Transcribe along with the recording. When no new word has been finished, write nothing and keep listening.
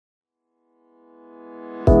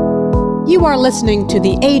You are listening to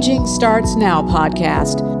the Aging Starts Now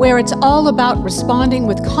podcast, where it's all about responding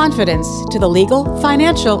with confidence to the legal,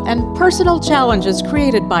 financial, and personal challenges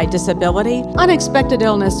created by disability, unexpected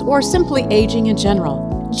illness, or simply aging in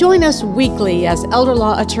general. Join us weekly as elder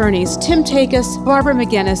law attorneys Tim Takis, Barbara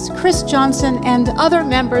McGinnis, Chris Johnson, and other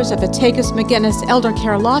members of the Takis McGinnis Elder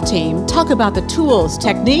Care Law Team talk about the tools,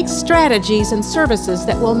 techniques, strategies, and services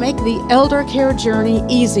that will make the elder care journey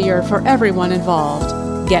easier for everyone involved.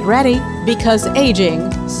 Get ready, because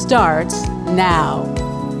aging starts now.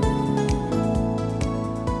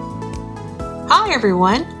 Hi,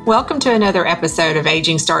 everyone. Welcome to another episode of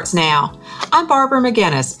Aging Starts Now. I'm Barbara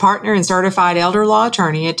McGinnis, partner and certified elder law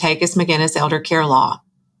attorney at Takis McGinnis Elder Care Law.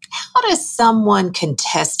 How does someone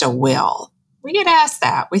contest a will? We get asked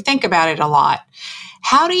that. We think about it a lot.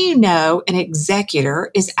 How do you know an executor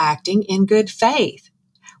is acting in good faith?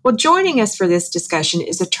 Well, joining us for this discussion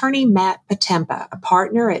is attorney Matt Potempa, a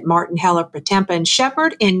partner at Martin Heller Potempa &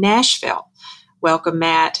 Shepard in Nashville. Welcome,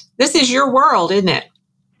 Matt. This is your world, isn't it?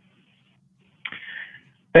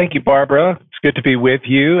 Thank you, Barbara. It's good to be with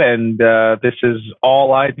you. And this is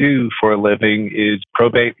all I do for a living is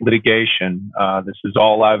probate litigation. This is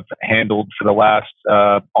all I've handled for the last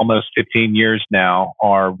almost 15 years now,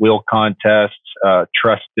 are will contests,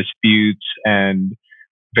 trust disputes, and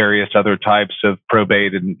various other types of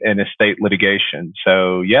probate and estate litigation.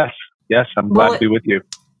 So yes, I'm glad to be with you.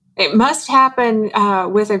 It must happen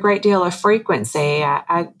with a great deal of frequency.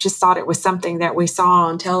 I just thought it was something that we saw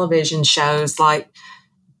on television shows like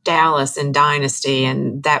Dallas and Dynasty,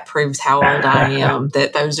 and that proves how old I am,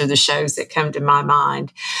 that those are the shows that come to my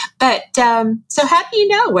mind. But so how do you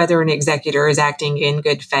know whether an executor is acting in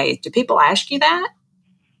good faith? Do people ask you that?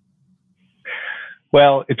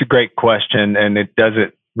 Well, it's a great question, and it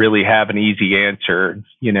doesn't really have an easy answer.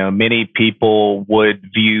 You know, many people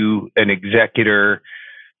would view an executor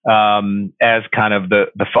as kind of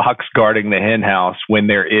the fox guarding the hen house when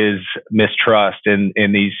there is mistrust in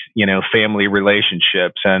these, family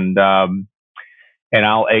relationships. And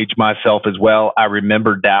I'll age myself as well. I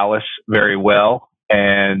remember Dallas very well.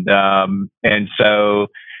 And so,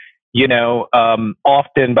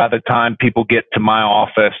 often by the time people get to my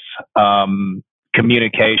office,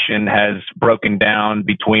 communication has broken down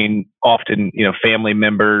between often, family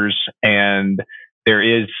members, and there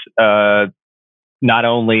is not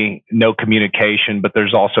only no communication, but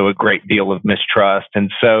there's also a great deal of mistrust.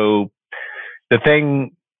 And so the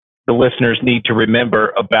thing the listeners need to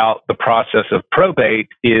remember about the process of probate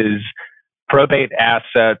is probate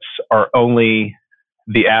assets are only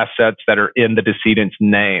the assets that are in the decedent's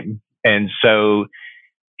name. And so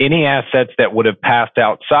any assets that would have passed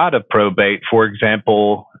outside of probate, for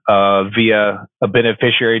example, via a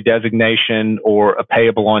beneficiary designation or a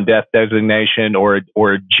payable on death designation or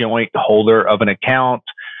a joint holder of an account,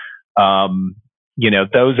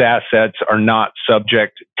 those assets are not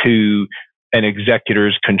subject to an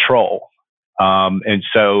executor's control. And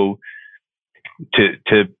so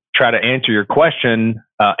to try to answer your question,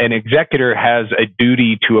 an executor has a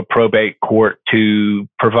duty to a probate court to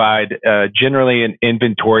provide generally an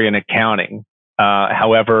inventory and accounting.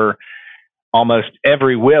 However, almost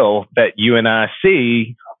every will that you and I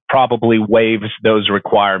see probably waives those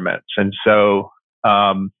requirements. And so,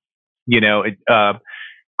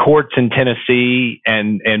 courts in Tennessee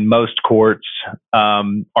and most courts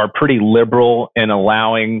are pretty liberal in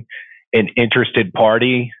allowing an interested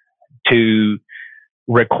party to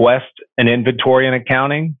request an inventory and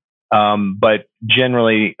accounting. But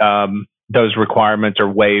generally, those requirements are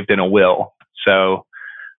waived in a will. So,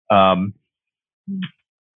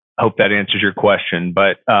 hope that answers your question.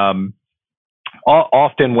 But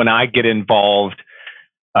often when I get involved,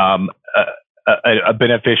 a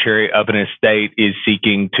beneficiary of an estate is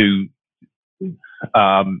seeking to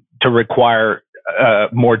require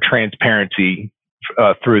more transparency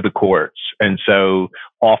through the courts. And so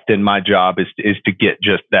often my job is to get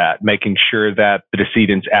just that, making sure that the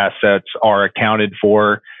decedent's assets are accounted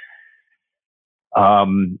for,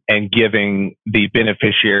 and giving the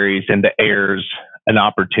beneficiaries and the heirs an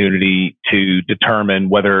opportunity to determine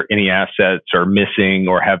whether any assets are missing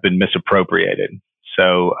or have been misappropriated.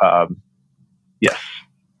 So, yes.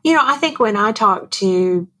 I think when I talk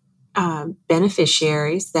to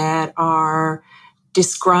beneficiaries that are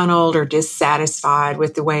disgruntled or dissatisfied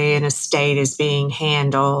with the way an estate is being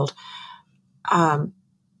handled,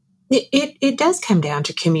 it does come down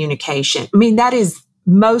to communication. I mean, that is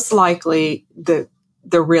most likely the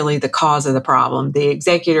cause of the problem. The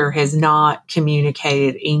executor has not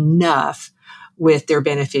communicated enough with their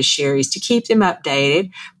beneficiaries to keep them updated.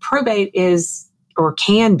 Probate is, or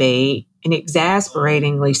can be, an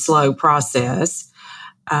exasperatingly slow process.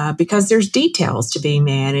 because there's details to be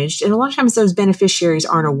managed. And a lot of times those beneficiaries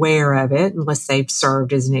aren't aware of it unless they've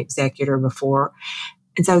served as an executor before.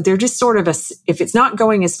 And so they're just sort of, if it's not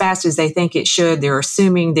going as fast as they think it should, they're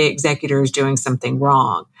assuming the executor is doing something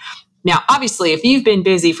wrong. Now, obviously, if you've been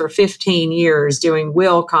busy for 15 years doing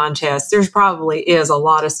will contests, there's probably is a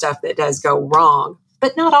lot of stuff that does go wrong,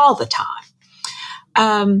 but not all the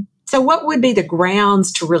time. So what would be the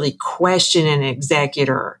grounds to really question an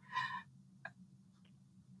executor?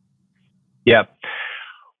 Yeah.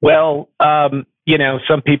 Well,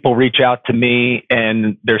 some people reach out to me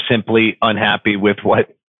and they're simply unhappy with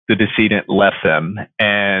what the decedent left them.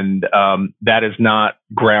 And that is not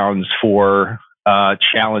grounds for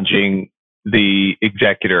challenging the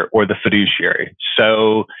executor or the fiduciary.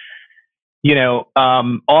 So,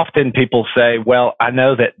 often people say, well, I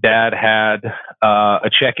know that dad had a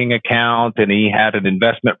checking account and he had an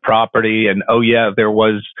investment property. And oh yeah, there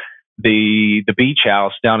was the beach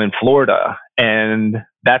house down in Florida, and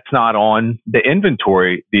that's not on the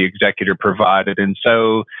inventory the executor provided. And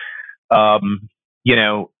so,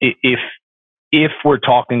 if we're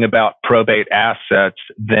talking about probate assets,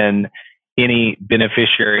 then any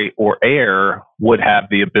beneficiary or heir would have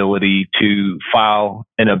the ability to file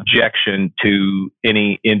an objection to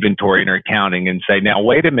any inventory in their accounting and say, now,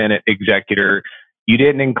 wait a minute, executor, you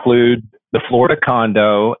didn't include the Florida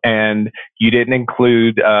condo and you didn't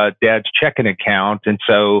include dad's checking account. And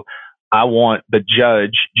so I want the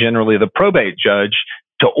judge, generally the probate judge,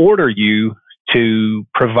 to order you to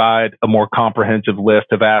provide a more comprehensive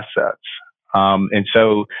list of assets. And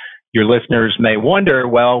so your listeners may wonder,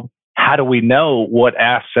 well, how do we know what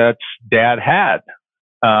assets dad had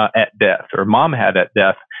at death or mom had at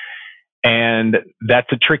death? And that's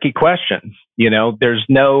a tricky question. There's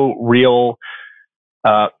no real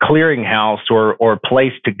clearinghouse or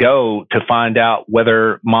place to go to find out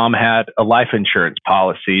whether mom had a life insurance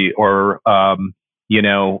policy or,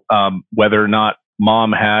 whether or not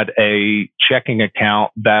mom had a checking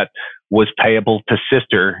account that was payable to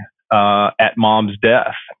sister at mom's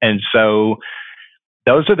death. And so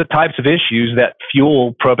those are the types of issues that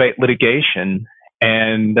fuel probate litigation.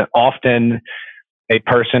 And often a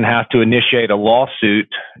person has to initiate a lawsuit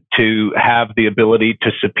to have the ability to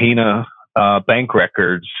subpoena bank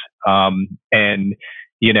records. Some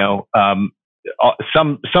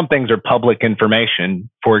things are public information.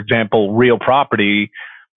 For example, real property,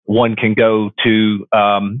 one can go to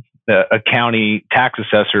a county tax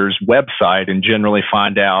assessor's website and generally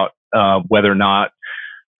find out whether or not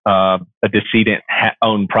a decedent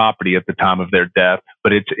owned property at the time of their death.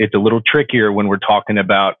 But it's a little trickier when we're talking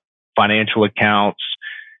about financial accounts,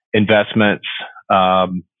 investments,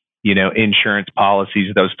 insurance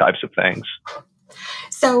policies, those types of things.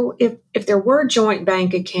 So if there were joint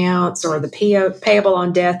bank accounts or the payable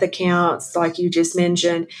on death accounts, like you just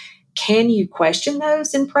mentioned, can you question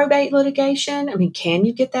those in probate litigation? I mean, can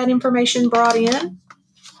you get that information brought in?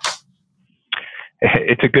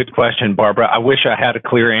 It's a good question, Barbara. I wish I had a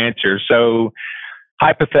clear answer. So,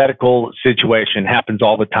 hypothetical situation happens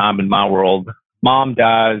all the time in my world. Mom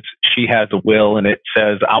dies, she has a will, and it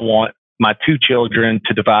says, I want my two children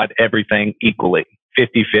to divide everything equally,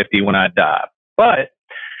 50-50 when I die. But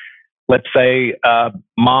let's say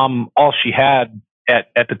mom, all she had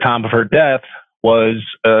at the time of her death was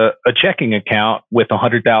a checking account with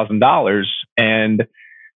 $100,000. And,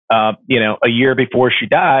 a year before she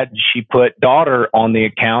died, she put daughter on the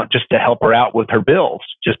account just to help her out with her bills,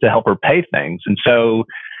 just to help her pay things. And so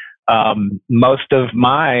most of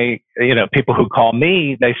my, people who call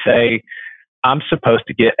me, they say, I'm supposed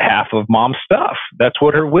to get half of mom's stuff. That's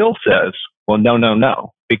what her will says. Well,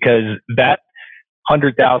 no, because that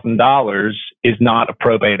 $100,000 is not a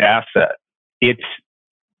probate asset. It's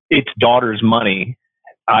daughter's money,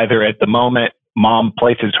 either at the moment mom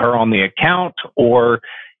places her on the account or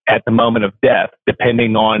at the moment of death,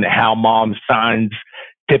 depending on how mom signs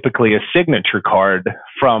typically a signature card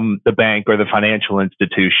from the bank or the financial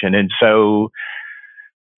institution. And so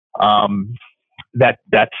that's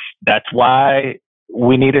why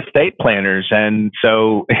we need estate planners. And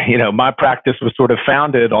so, my practice was sort of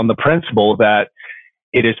founded on the principle that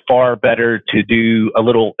it is far better to do a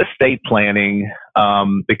little estate planning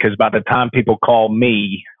because by the time people call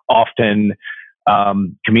me, often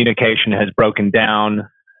communication has broken down,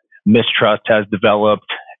 mistrust has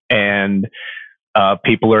developed, and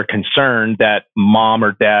people are concerned that mom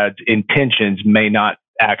or dad's intentions may not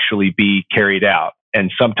actually be carried out. And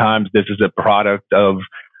sometimes this is a product of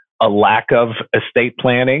a lack of estate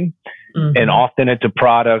planning, and often it's a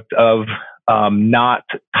product of not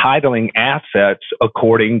titling assets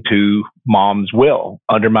according to mom's will.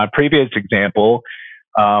 Under my previous example,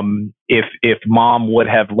 If mom would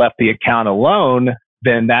have left the account alone,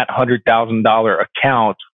 then that $100,000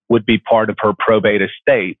 account would be part of her probate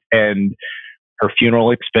estate, and her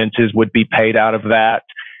funeral expenses would be paid out of that,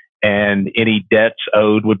 and any debts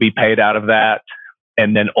owed would be paid out of that.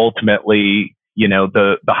 And then ultimately,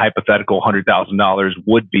 the hypothetical $100,000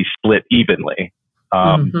 would be split evenly.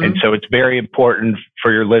 And so it's very important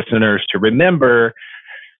for your listeners to remember,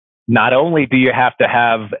 not only do you have to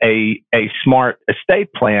have a smart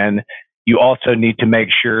estate plan, you also need to make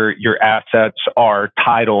sure your assets are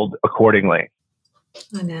titled accordingly.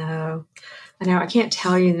 I know. I can't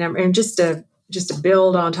tell you the number. And just to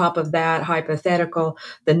build on top of that hypothetical,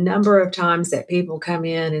 the number of times that people come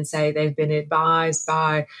in and say they've been advised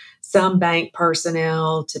by some bank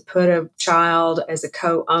personnel to put a child as a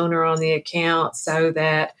co-owner on the account so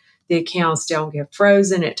that the accounts don't get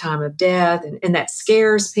frozen at time of death. And that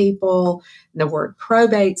scares people. And the word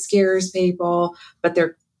probate scares people, but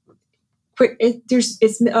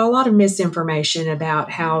it's a lot of misinformation about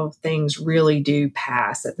how things really do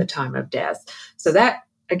pass at the time of death. So that,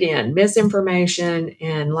 again, misinformation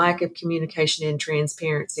and lack of communication and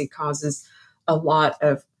transparency causes a lot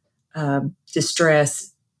of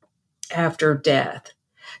distress after death.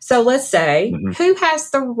 So let's say, who has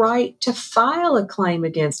the right to file a claim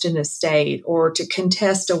against an estate or to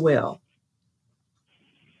contest a will?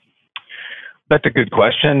 That's a good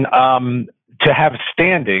question. To have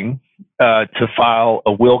standing to file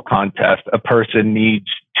a will contest, a person needs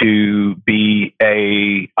to be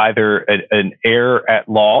either an heir at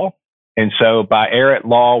law. And so by heir at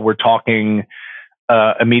law, we're talking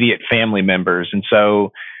immediate family members. And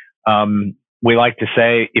so we like to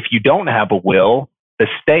say, if you don't have a will, the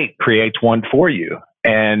state creates one for you.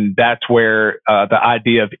 And that's where the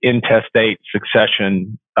idea of intestate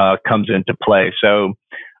succession comes into play. So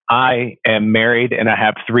I am married and I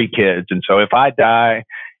have 3 kids. And so if I die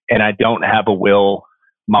and I don't have a will,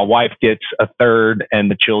 my wife gets 1/3 and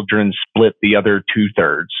the children split the other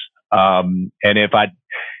 2/3. And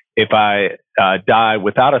if I die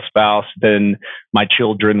without a spouse, then my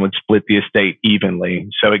children would split the estate evenly.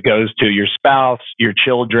 So it goes to your spouse, your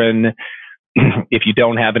children. If you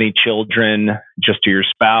don't have any children, just to your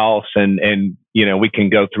spouse, and we can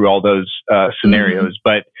go through all those scenarios.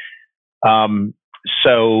 But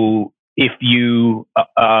so if you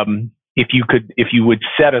would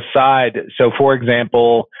set aside, so for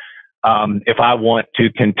example, if I want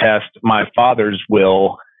to contest my father's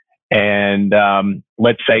will, and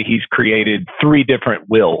let's say he's created 3 different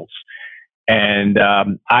wills, and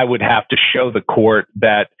I would have to show the court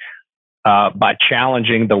that by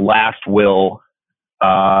challenging the last will,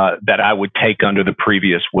 that I would take under the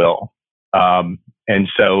previous will. And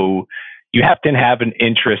so you have to have an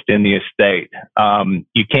interest in the estate.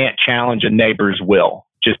 You can't challenge a neighbor's will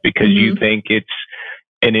just because you think it's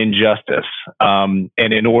an injustice. And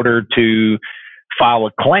in order to file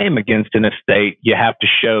a claim against an estate, you have to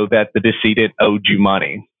show that the decedent owed you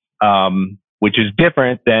money, which is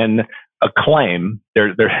different than a claim.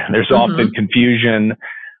 There's often confusion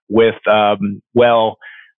with, the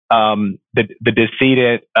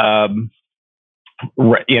decedent,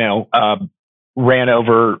 ran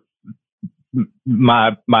over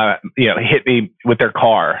hit me with their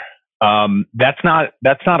car. That's not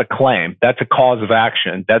a claim. That's a cause of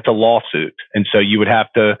action. That's a lawsuit. And so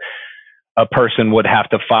a person would have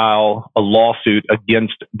to file a lawsuit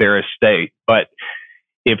against their estate. But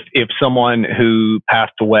if someone who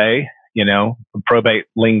passed away, probate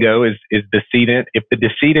lingo is decedent. If the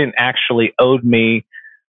decedent actually owed me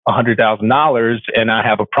 $100,000 and I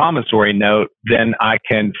have a promissory note, then I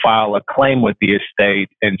can file a claim with the estate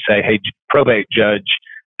and say, hey, probate judge,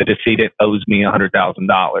 the decedent owes me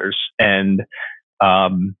 $100,000. And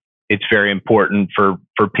it's very important for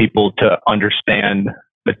people to understand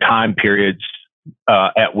the time periods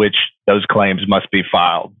at which those claims must be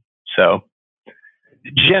filed. So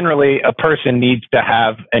generally, a person needs to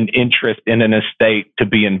have an interest in an estate to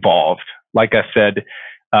be involved. Like I said,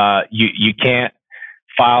 you can't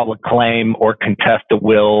file a claim or contest a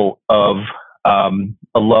will of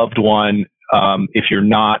a loved one if you're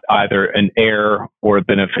not either an heir or a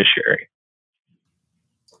beneficiary.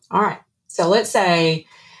 All right. So let's say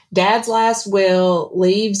Dad's last will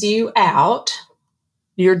leaves you out.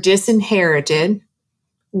 You're disinherited.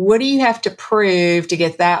 What do you have to prove to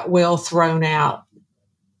get that will thrown out?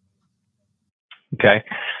 Okay.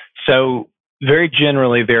 So very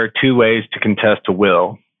generally, there are 2 ways to contest a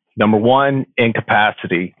will. Number 1,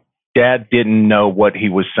 incapacity. Dad didn't know what he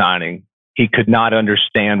was signing. He could not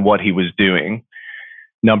understand what he was doing.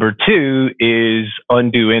 Number 2 is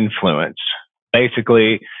undue influence.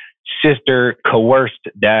 Basically, sister coerced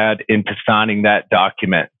dad into signing that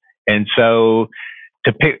document. And so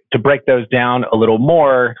to break those down a little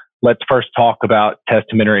more, let's first talk about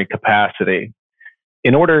testamentary capacity.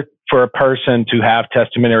 In order for a person to have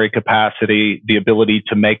testamentary capacity, the ability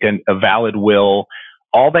to make a valid will,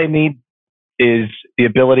 all they need is the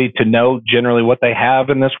ability to know generally what they have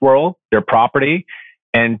in this world, their property,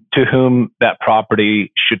 and to whom that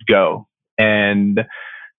property should go. And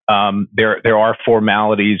there are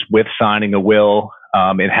formalities with signing a will.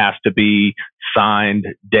 It has to be signed,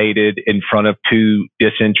 dated in front of two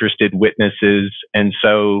disinterested witnesses. And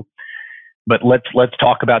so, but let's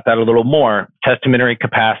talk about that a little more. Testamentary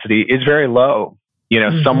capacity is very low.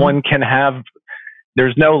 Someone can have,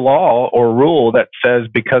 there's no law or rule that says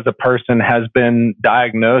because a person has been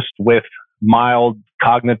diagnosed with mild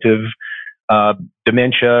cognitive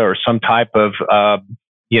dementia or some type of,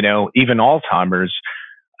 even Alzheimer's,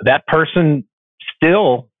 that person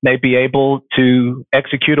still may be able to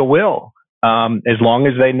execute a will as long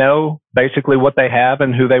as they know basically what they have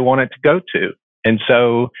and who they want it to go to. And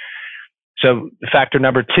so factor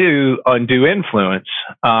number 2, undue influence.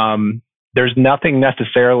 There's nothing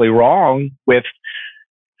necessarily wrong with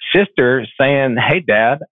sister saying, "Hey,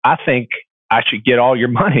 Dad, I think I should get all your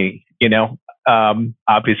money."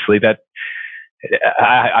 Obviously that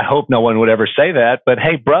I hope no one would ever say that, but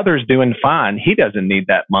hey, brother's doing fine. He doesn't need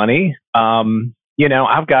that money. I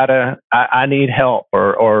need help,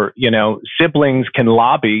 or siblings can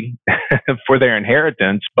lobby for their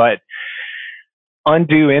inheritance, but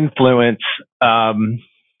undue influence,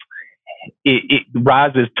 it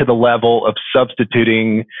rises to the level of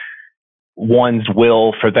substituting one's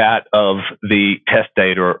will for that of the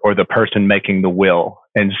testator or the person making the will.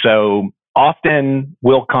 And so often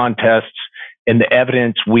will contests and the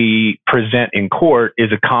evidence we present in court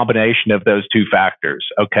is a combination of those two factors.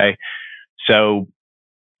 Okay. So,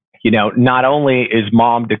 not only is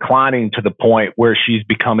mom declining to the point where she's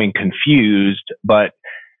becoming confused, but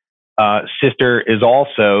sister is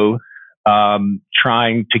also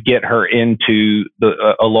trying to get her into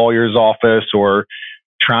a lawyer's office or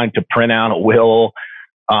trying to print out a will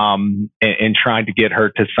and trying to get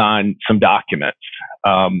her to sign some documents.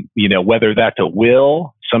 Whether that's a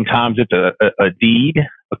will, sometimes it's a deed,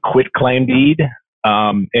 a quitclaim deed.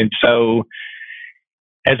 And so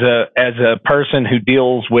as a person who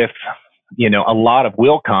deals with, a lot of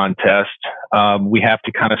will contests, we have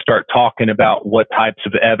to kind of start talking about what types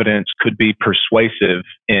of evidence could be persuasive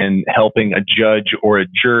in helping a judge or a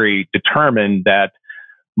jury determine that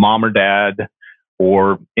mom or dad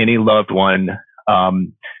or any loved one,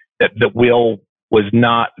 that the will was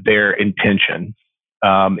not their intention.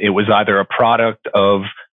 It was either a product of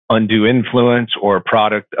undue influence or a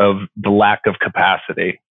product of the lack of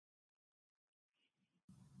capacity.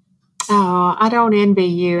 Oh, I don't envy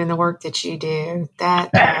you in the work that you do.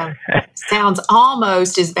 That sounds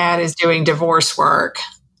almost as bad as doing divorce work.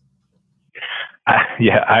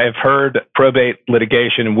 I've heard probate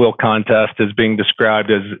litigation and will contest as being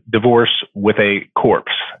described as divorce with a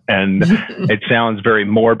corpse, and it sounds very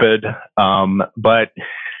morbid. But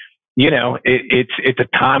it's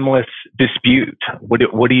a timeless dispute.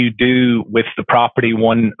 What do you do with the property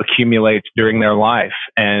one accumulates during their life?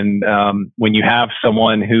 And when you have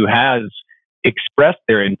someone who has expressed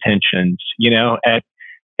their intentions, at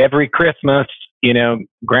every Christmas,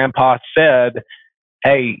 Grandpa said,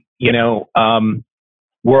 "Hey,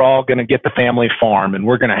 we're all going to get the family farm and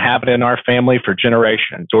we're going to have it in our family for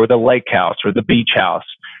generations, or the lake house or the beach house."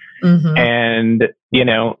 Mm-hmm. And,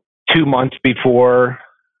 2 months before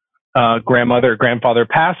grandmother or grandfather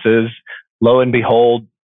passes, lo and behold,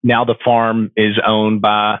 now the farm is owned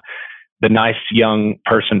by the nice young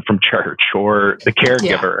person from church or the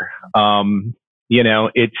caregiver. Yeah.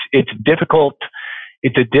 It's difficult.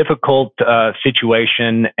 It's a difficult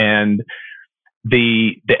situation, and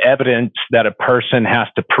the evidence that a person has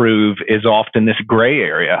to prove is often this gray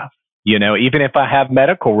area. Even if I have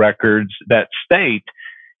medical records that state,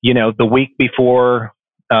 the week before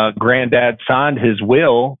granddad signed his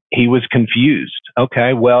will, he was confused.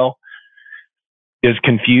 Okay, well, does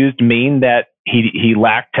confused mean that he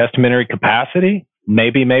lacked testamentary capacity?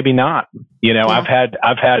 Maybe, maybe not. Yeah. I've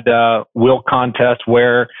had will contests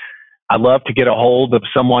where I love to get a hold of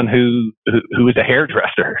someone who is a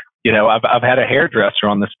hairdresser. I've had a hairdresser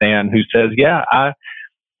on the stand who says, "Yeah,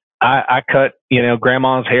 I cut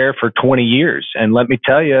grandma's hair for 20 years, and let me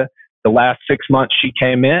tell you, the last 6 months she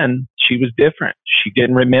came in, she was different. She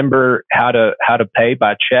didn't remember how to pay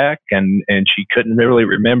by check, and she couldn't really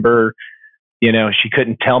remember. She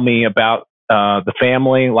couldn't tell me about the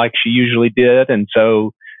family like she usually did, and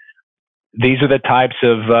so these are the types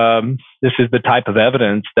of this is the type of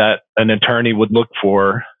evidence that an attorney would look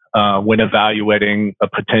for when evaluating a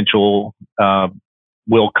potential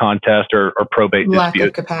will contest or probate lack dispute.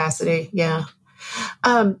 of capacity. Yeah.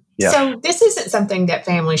 So this isn't something that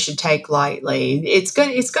families should take lightly. It's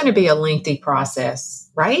going to be a lengthy process,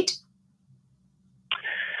 right?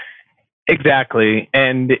 Exactly.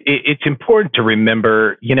 And it's important to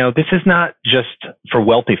remember, this is not just for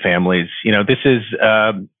wealthy families. This is,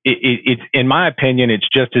 it's in my opinion, it's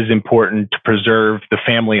just as important to preserve the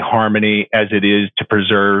family harmony as it is to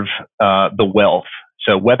preserve the wealth.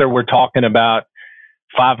 So whether we're talking about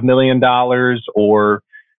 $5 million or,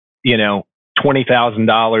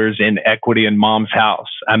 $20,000 in equity in mom's house.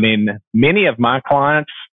 I mean, many of my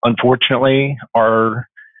clients, unfortunately, are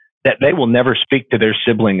that they will never speak to their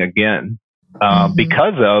sibling again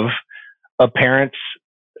because of a parent's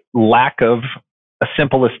lack of a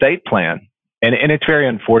simple estate plan. And it's very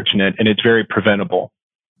unfortunate, and it's very preventable.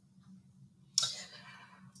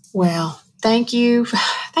 Well, thank you.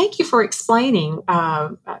 Thank you for explaining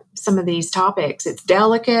some of these topics. It's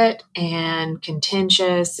delicate and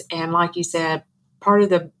contentious. And like you said, part of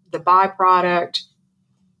the byproduct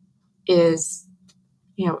is,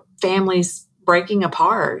 families breaking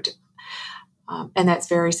apart. And that's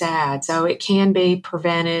very sad. So it can be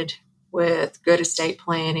prevented with good estate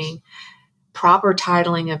planning, proper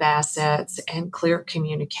titling of assets, and clear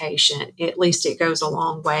communication. At least it goes a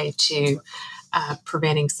long way to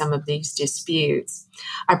preventing some of these disputes.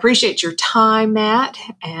 I appreciate your time, Matt,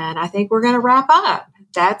 and I think we're going to wrap up.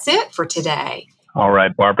 That's it for today. All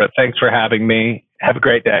right, Barbara. Thanks for having me. Have a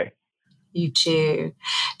great day. You too.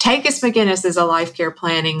 Takacs McGinnis is a life care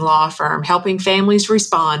planning law firm helping families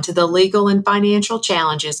respond to the legal and financial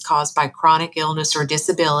challenges caused by chronic illness or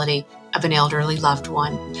disability of an elderly loved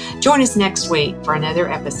one. Join us next week for another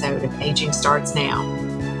episode of Aging Starts Now.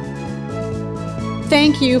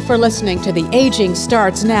 Thank you for listening to the Aging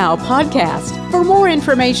Starts Now podcast. For more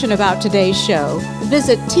information about today's show,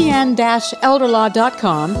 visit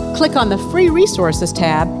tn-elderlaw.com, click on the Free Resources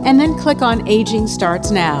tab, and then click on Aging Starts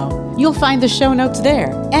Now. You'll find the show notes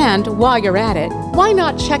there. And while you're at it, why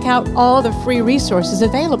not check out all the free resources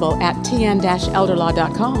available at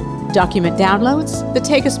tn-elderlaw.com? Document downloads, the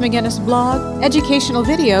Takacs McGinnis blog, educational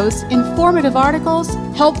videos, informative articles,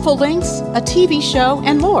 helpful links, a TV show,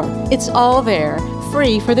 and more. It's all there,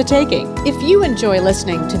 free for the taking. If you enjoy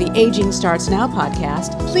listening to the Aging Starts Now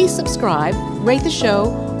podcast, please subscribe, rate the show,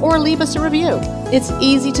 or leave us a review. It's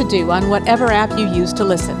easy to do on whatever app you use to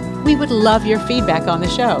listen. We would love your feedback on the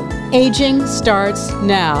show. Aging Starts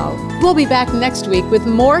Now. We'll be back next week with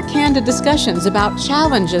more candid discussions about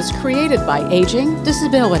challenges created by aging,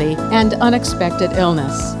 disability, and unexpected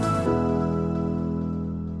illness.